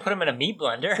he doesn't put him in a meat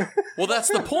blender. Well, that's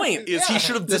the point, is he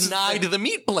should have denied the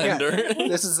meat blender. Yeah,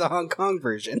 this is the Hong Kong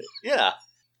version. Yeah.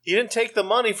 He didn't take the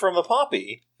money from the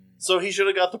poppy, so he should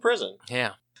have got the prison.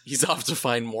 Yeah. He's off to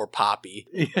find more poppy.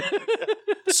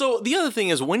 So the other thing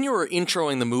is, when you were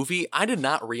introing the movie, I did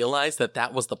not realize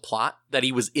that was the plot, that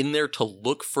he was in there to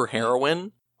look for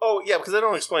heroin. Oh, yeah, because they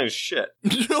don't explain shit.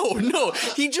 No,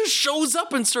 he just shows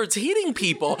up and starts hitting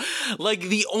people.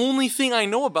 The only thing I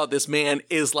know about this man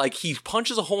is, he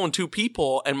punches a hole in two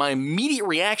people, and my immediate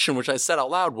reaction, which I said out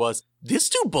loud, was, this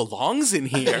dude belongs in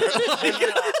here.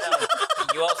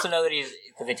 You also know that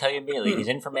because they tell you immediately, he's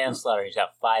in for manslaughter, he's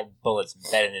got 5 bullets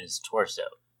embedded in his torso.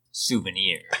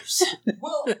 Souvenirs.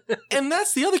 And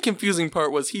that's the other confusing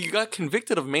part, was he got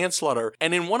convicted of manslaughter,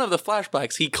 and in one of the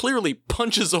flashbacks, he clearly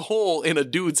punches a hole in a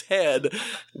dude's head.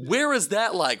 Where is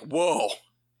that whoa,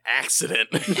 accident?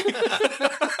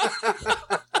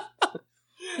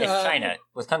 It's China,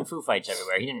 with kung fu fights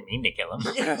everywhere. He didn't mean to kill him.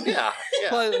 Yeah.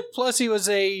 Plus, he was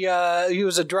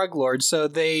a drug lord, so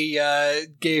they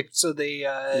gave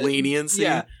leniency.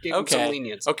 Yeah, gave him some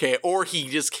leniency. Okay, or he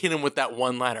just hit him with that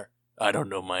one-liner. I don't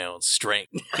know my own strength.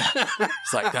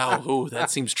 It's that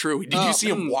seems true. Did you see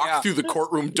him walk through the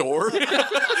courtroom door?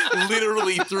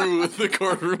 Literally through the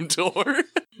courtroom door.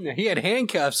 He had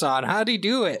handcuffs on. How'd he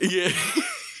do it? Yeah.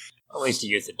 At least he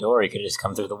used the door. He could have just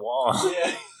come through the wall.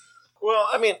 Yeah. Well,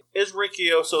 I mean, is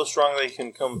Riccio so strong that he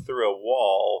can come through a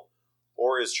wall,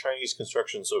 or is Chinese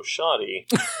construction so shoddy?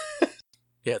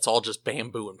 Yeah, it's all just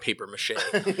bamboo and paper mache.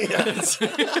 Yeah.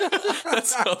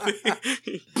 That's how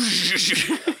they...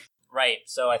 Right,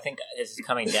 so I think this is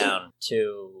coming down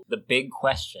to the big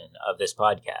question of this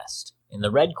podcast. In the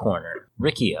red corner,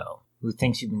 Riccio, who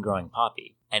thinks you've been growing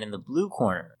poppy. And in the blue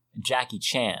corner, Jackie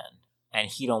Chan, and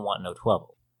he don't want no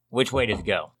trouble. Which way does it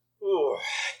go? Ooh.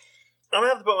 I'm going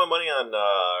to have to put my money on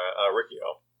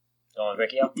Riccio. Going with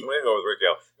Riccio? I'm going to go with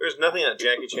Riccio. There's nothing that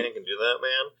Jackie Chan can do to that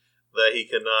man that he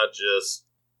cannot just,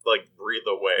 breathe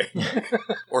away.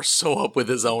 Or sew up with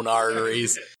his own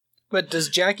arteries. But does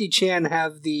Jackie Chan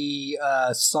have the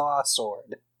saw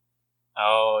sword?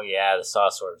 Oh, yeah, the saw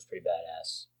sword was pretty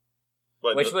badass.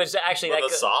 Which was actually... The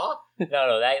saw?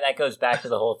 No, that goes back to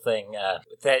the whole thing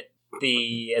that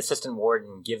the assistant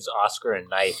warden gives Oscar a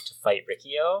knife to fight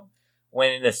Riccio,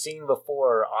 when in the scene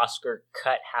before, Oscar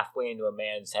cut halfway into a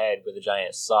man's head with a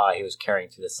giant saw he was carrying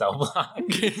through the cell block.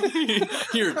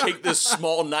 Here, take this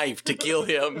small knife to kill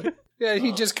him. Yeah,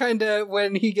 he just kind of,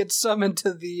 when he gets summoned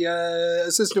to the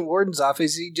assistant warden's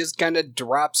office, he just kind of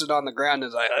drops it on the ground and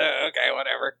is like, okay,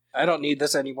 whatever. I don't need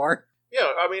this anymore. Yeah,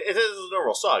 I mean, it is a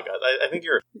normal saw, guys. I think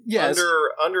you're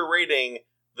underrating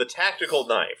the tactical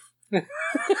knife. But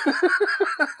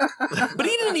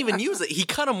he didn't even use it. He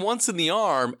cut him once in the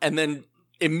arm and then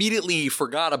immediately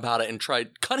forgot about it and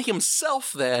tried cut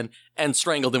himself then and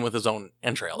strangled him with his own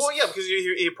entrails. Well, yeah, because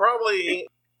he probably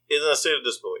is in a state of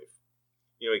disbelief.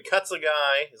 He cuts the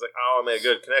guy. He's like, oh, I made a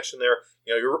good connection there.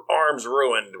 Your arm's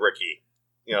ruined, Ricky.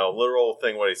 Literal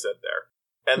thing what he said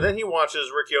there. And then he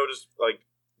watches Riccio just,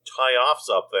 tie off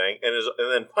something and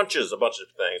then punches a bunch of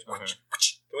things. Mm-hmm.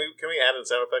 Can we add in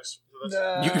sound effects to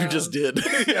this? You just did.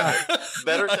 Yeah.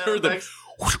 Better sound effects?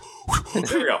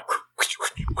 There we go.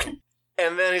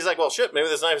 And then he's like, well, shit, maybe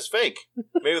this knife is fake.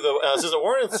 Maybe the assistant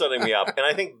warden's setting me up. And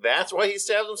I think that's why he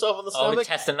stabs himself in the stomach. to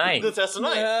test the knife. To test the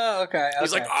knife. Oh, okay.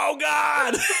 He's like, oh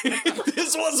God,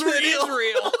 this was real. It is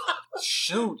real.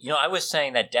 Shoot. I was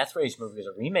saying that Death Race movie is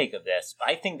a remake of this, but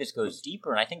I think this goes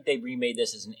deeper, and I think they remade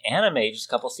this as an anime just a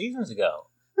couple seasons ago.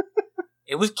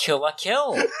 It was Kill la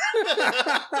Kill.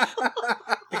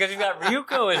 Because you've got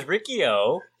Ryuko as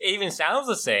Rikio, it even sounds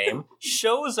the same,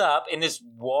 shows up in this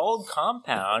walled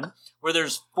compound where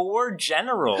there's 4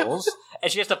 generals,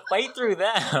 and she has to fight through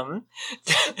them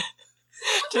to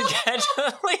get to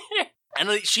the leader. And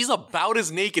she's about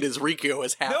as naked as Rikyo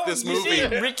as half this you movie. see,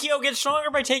 Rikio gets stronger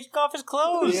by taking off his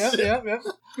clothes.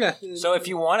 Yeah. So if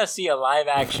you want to see a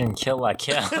live-action Kill la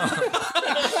Kill,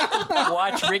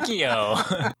 watch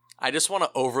Rikio. I just want to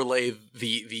overlay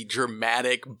the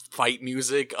dramatic fight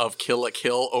music of Kill la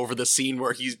Kill over the scene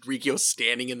where Rikyo's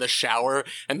standing in the shower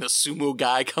and the sumo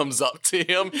guy comes up to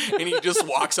him and he just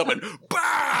walks up and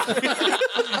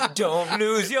bah! Don't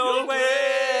lose your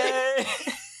way.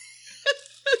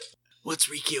 What's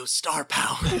Rikyo's star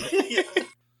power?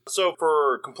 So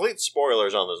for complete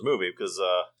spoilers on this movie, because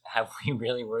Have we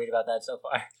really worried about that so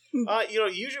far?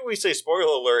 usually we say spoiler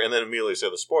alert and then immediately say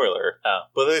the spoiler. Oh.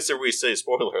 But this year we say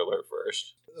spoiler alert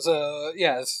first. So,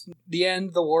 yes, the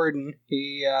end, the warden,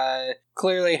 he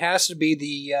clearly has to be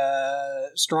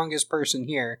the strongest person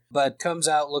here, but comes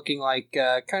out looking like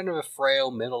kind of a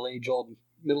frail,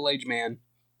 middle-aged man.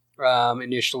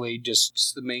 Initially,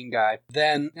 just the main guy.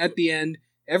 Then, at the end,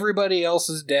 everybody else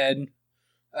is dead,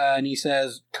 and he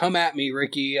says, "Come at me,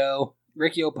 Rikio."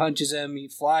 Rikio punches him, he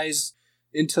flies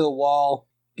into the wall,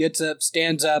 gets up,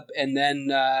 stands up, and then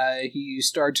he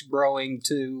starts growing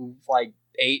to like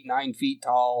 8-9 feet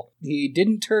tall. He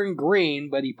didn't turn green,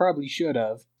 but he probably should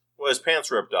have. Well, his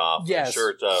pants ripped off. Yes. His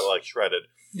shirt like shredded.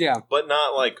 Yeah. But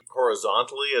not like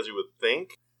horizontally as you would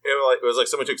think. It was like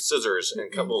someone took scissors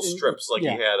and cut little strips like he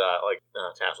had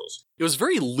tassels. It was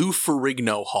very Lou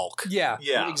Ferrigno Hulk. Yeah,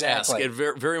 exactly. It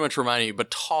very much reminded me,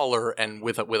 but taller and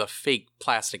with a fake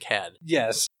plastic head.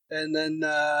 Yes. And then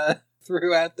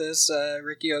throughout this,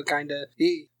 Rikio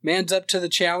he mans up to the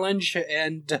challenge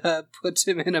and puts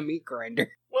him in a meat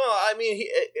grinder. Well, I mean,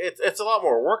 it's a lot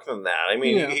more work than that. I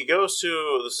mean, he goes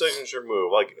to the signature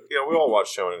move. Like, we all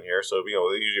watch Shonen here, so, it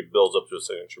usually builds up to a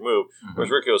signature move. Mm-hmm.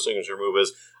 Whereas Rikio's signature move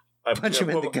is... Punch him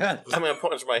in the gut. I'm going to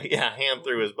punch my hand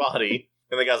through his body.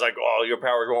 And the guy's like, "Oh, your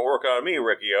powers won't work on me,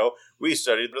 Rikio. We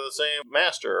studied under the same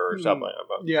master," or something.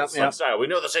 Style. We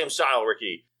know the same style,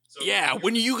 Ricky. So,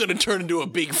 when are you going to turn into a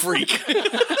big freak?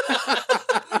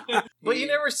 But you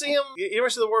never see him... You never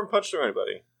see the warden punch through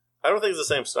anybody. I don't think it's the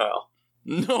same style.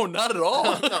 No, not at all.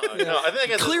 No, I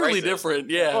think it's clearly different.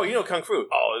 Yeah. Oh, Kung Fu.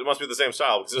 Oh, it must be the same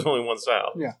style because there's only one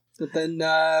style. Yeah. But then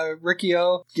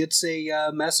Rikio gets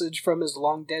a message from his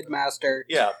long dead master.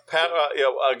 Yeah,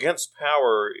 against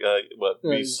power.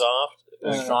 Be soft.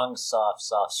 Strong, soft,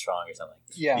 strong, or something.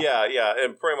 Yeah,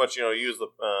 and pretty much use the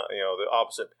the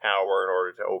opposite power in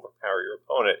order to overpower your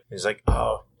opponent. And he's like,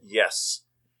 oh yes.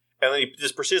 And then he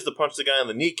just proceeds to punch the guy in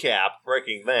the kneecap,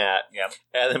 breaking that. Yep.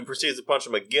 And then proceeds to punch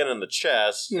him again in the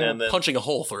chest. Yeah. And then punching a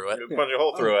hole through it. Punching a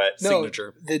hole through it. No,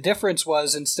 Signature. The difference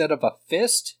was instead of a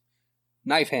fist,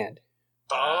 knife hand.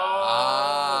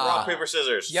 Rock, paper,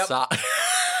 scissors. Yep.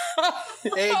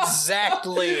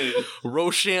 Exactly.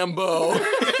 Rochambeau.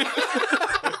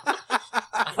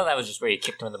 I thought that was just where you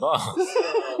kicked him in the balls.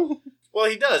 Well,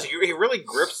 he does. He really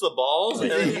grips the balls and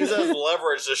then uses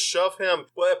leverage to shove him.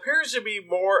 Well, it appears to be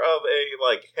more of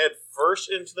a head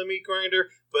first into the meat grinder,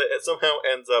 but it somehow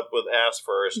ends up with ass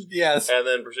first. Yes. And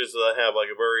then proceeds to have a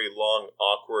very long,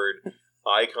 awkward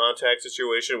eye contact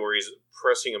situation where he's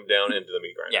pressing him down into the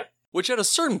meat grinder. Yeah. Which at a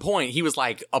certain point, he was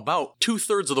about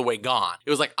 2/3 of the way gone. It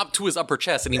was up to his upper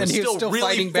chest, and he was still really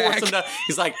fighting back. forcing him to,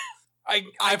 he's like,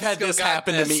 I've had this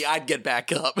happen to me. I'd get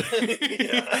back up.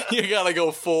 You gotta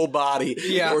go full body,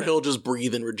 or he'll just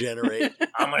breathe and regenerate.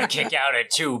 I'm gonna kick out at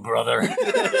 2, brother.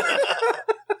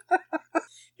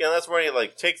 Yeah, that's where he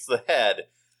takes the head.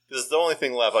 This is the only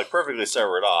thing left, perfectly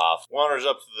severed off. Wanders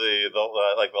up to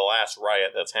the last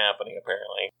riot that's happening,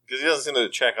 apparently, because he doesn't seem to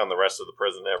check on the rest of the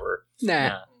prison ever.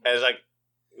 Nah. And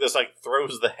it's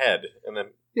throws the head, and then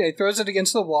he throws it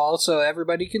against the wall so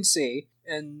everybody can see,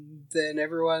 and then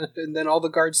all the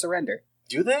guards surrender.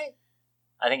 Do they?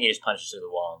 I think he just punches through the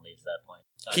wall and leaves at that point.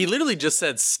 He literally just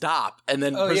said stop, and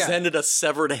then presented a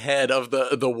severed head of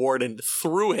the warden,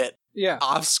 threw it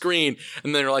off screen,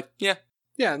 and then they're like, yeah.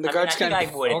 Yeah, and the guards kind of... I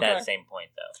would at that same point,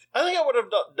 though. I think I would have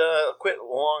quit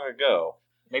long ago.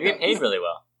 Maybe it paid really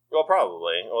well. Well,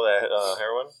 probably. Oh, that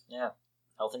heroin? Yeah.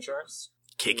 Health insurance?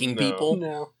 Kicking people?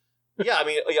 No. Yeah, I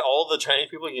mean, all the Chinese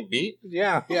people you can beat?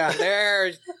 Yeah.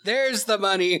 There's the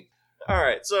money. All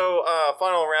right, so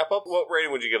final wrap up. What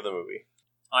rating would you give the movie?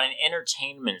 On an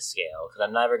entertainment scale, because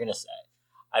I'm never going to say,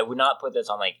 I would not put this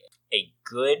on like a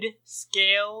good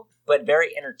scale, but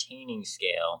very entertaining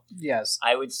scale. Yes.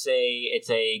 I would say it's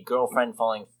a girlfriend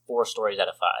falling 4 stories out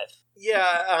of 5.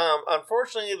 Yeah,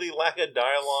 unfortunately, the lack of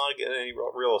dialogue and any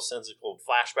real sensible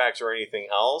flashbacks or anything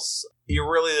else,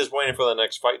 you're really just waiting for the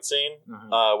next fight scene,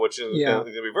 which is going to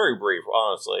be very brief,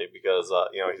 honestly, because,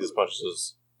 he just punches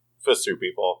his fist through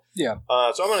people. Yeah.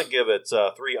 So I'm going to give it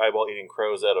 3 eyeball-eating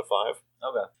crows out of 5.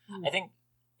 Okay. I think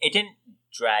it didn't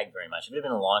drag very much. If it had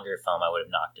been a longer film, I would have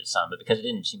knocked it some, but because it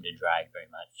didn't seem to drag very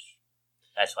much,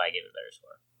 that's why I gave it a better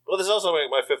score. Well, this is also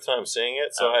my 5th time seeing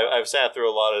it, so I've sat through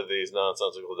a lot of these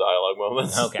nonsensical dialogue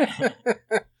moments. Okay.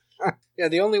 Yeah,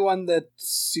 the only one that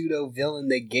pseudo-villain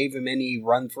that gave him any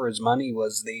run for his money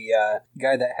was the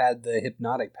guy that had the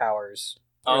hypnotic powers.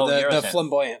 The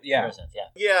flamboyant, yeah.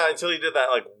 Yeah, until he did that,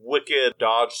 wicked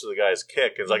dodge to the guy's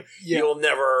kick. It's like, you'll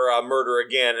never murder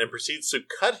again, and proceeds to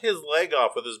cut his leg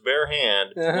off with his bare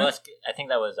hand. Well, I think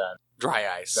that was... Dry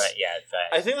ice. Dry ice.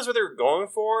 I think that's what they were going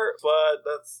for, but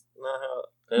that's not how...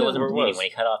 It wasn't bleeding. When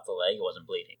he cut off the leg, it wasn't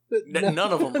bleeding.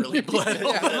 None of them really bled.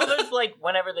 Well, there's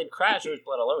whenever they'd crash, there was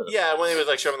blood all over them. Yeah, when he was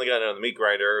shoving the guy down the meat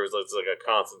grinder, it was like a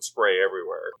constant spray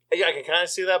everywhere. Yeah, I can kind of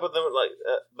see that, but then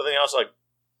he also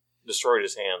destroyed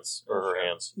his hands or her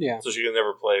hands. Yeah, so she could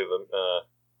never play the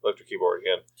electric keyboard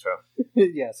again. Sure.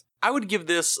 Yes, I would give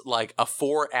this a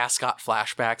 4 Ascot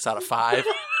flashbacks out of 5.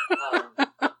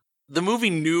 The movie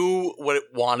knew what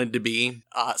it wanted to be: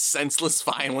 senseless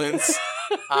violence.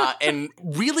 And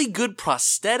really good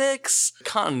prosthetics.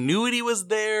 Continuity was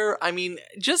there. I mean,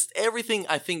 just everything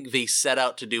I think they set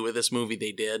out to do with this movie,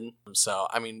 they did. So,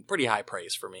 I mean, pretty high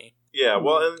praise for me. Yeah,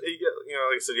 well, and like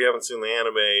I said, you haven't seen the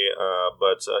anime,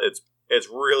 but it's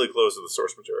really close to the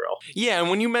source material. Yeah, and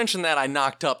when you mentioned that, I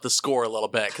knocked up the score a little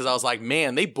bit, because I was like,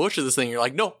 man, they butchered this thing. You're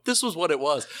like, no, this was what it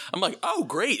was. I'm like, oh,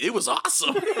 great, it was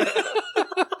awesome.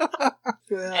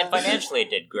 And financially, it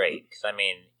did great, because, I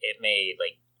mean, it made,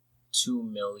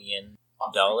 $2 million.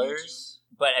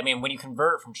 But, I mean, when you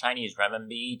convert from Chinese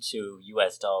renminbi to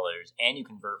US dollars, and you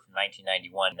convert from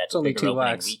 1991, that's a bigger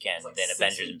opening weekend than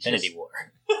Avengers Infinity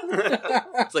War.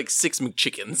 It's like 6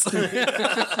 McChickens.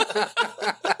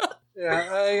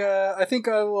 Yeah, I think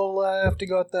I will have to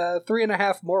go with the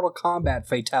 3.5 Mortal Kombat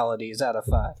fatalities out of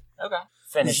 5. Okay.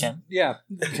 Finish him. Yeah,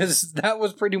 because that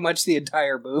was pretty much the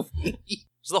entire movie.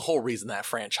 It's the whole reason that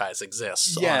franchise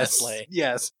exists, yes, honestly.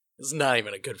 Yes. It's not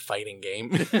even a good fighting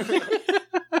game.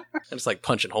 It's like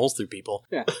punching holes through people.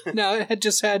 Yeah. No, it had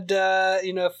just had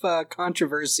enough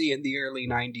controversy in the early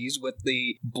 90s with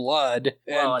the blood.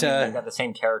 Well, and they got the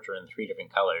same character in 4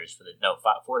 different colors for the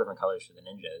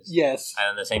ninjas. Yes. And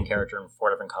then the same character in 4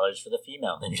 different colors for the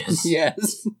female ninjas.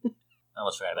 Yes. I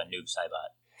almost forgot about Noob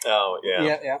Saibot. Oh,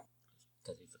 yeah. Yeah.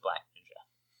 Because he's the black ninja.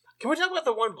 Can we talk about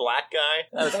the one black guy?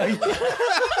 That was kind of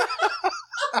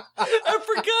I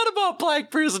forgot about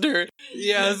Black Prisoner.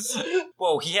 Yes.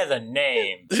 Whoa, he has a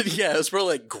name. Yeah, it's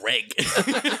probably like Greg.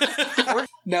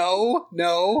 No.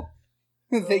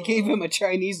 They gave him a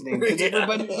Chinese name because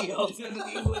everybody else had an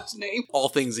English name. All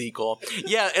things equal.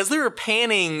 Yeah, as they were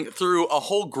panning through a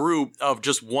whole group of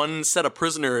just one set of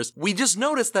prisoners, we just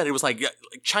noticed that it was like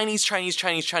Chinese,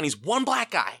 one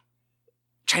black guy.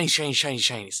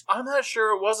 Chinese. I'm not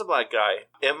sure it was a black guy.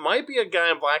 It might be a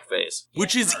guy in blackface.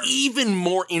 Which is even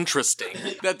more interesting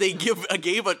that they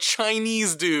gave a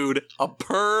Chinese dude a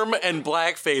perm and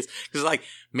blackface. Because like,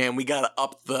 man, we gotta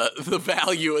up the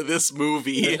value of this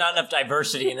movie. There's not enough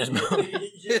diversity in this movie.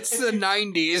 It's the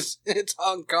 90s. It's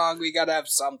Hong Kong. We gotta have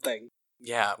something.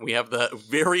 Yeah, we have the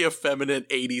very effeminate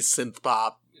 80s synth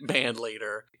pop band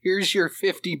leader. Here's your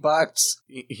 $50.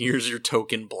 Here's your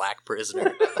token black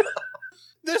prisoner.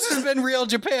 This has been Real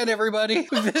Japan, everybody.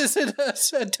 Visit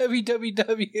us at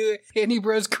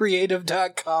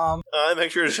www.andybroscreative.com. Make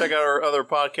sure to check out our other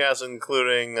podcasts,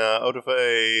 including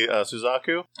Otafe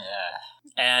Suzaku.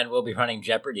 And we'll be running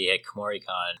Jeopardy at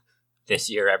KomoriCon this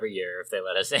year, every year, if they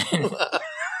let us in. I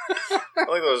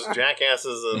like those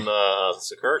jackasses in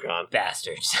Sakuricon.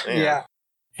 Bastards. Yeah.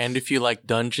 And if you like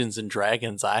Dungeons and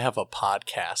Dragons, I have a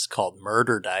podcast called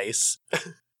Murder Dice.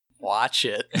 Watch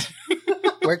it.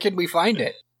 Where can we find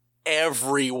it?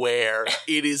 Everywhere.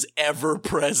 It is ever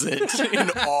present in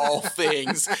all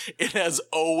things. It has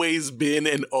always been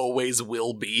and always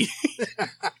will be.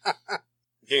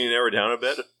 Can you narrow it down a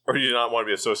bit? Or do you not want to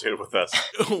be associated with us?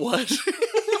 What?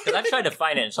 Because I've tried to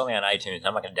find it. It's only on iTunes.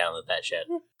 I'm not going to download that shit.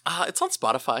 It's on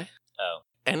Spotify. Oh.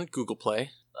 And Google Play.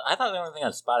 I thought the only thing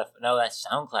on Spotify... No, that's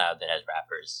SoundCloud that has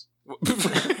rappers.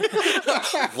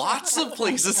 Lots of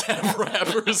places have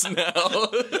rappers now.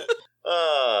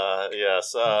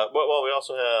 Yes. Well, we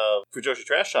also have Fujoshi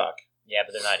Trash Talk. Yeah,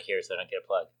 but they're not here, so I don't get a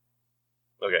plug.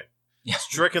 Okay.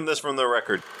 Stricken this from the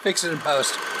record. Fix it in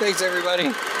post. Thanks, everybody.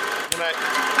 Good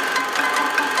night.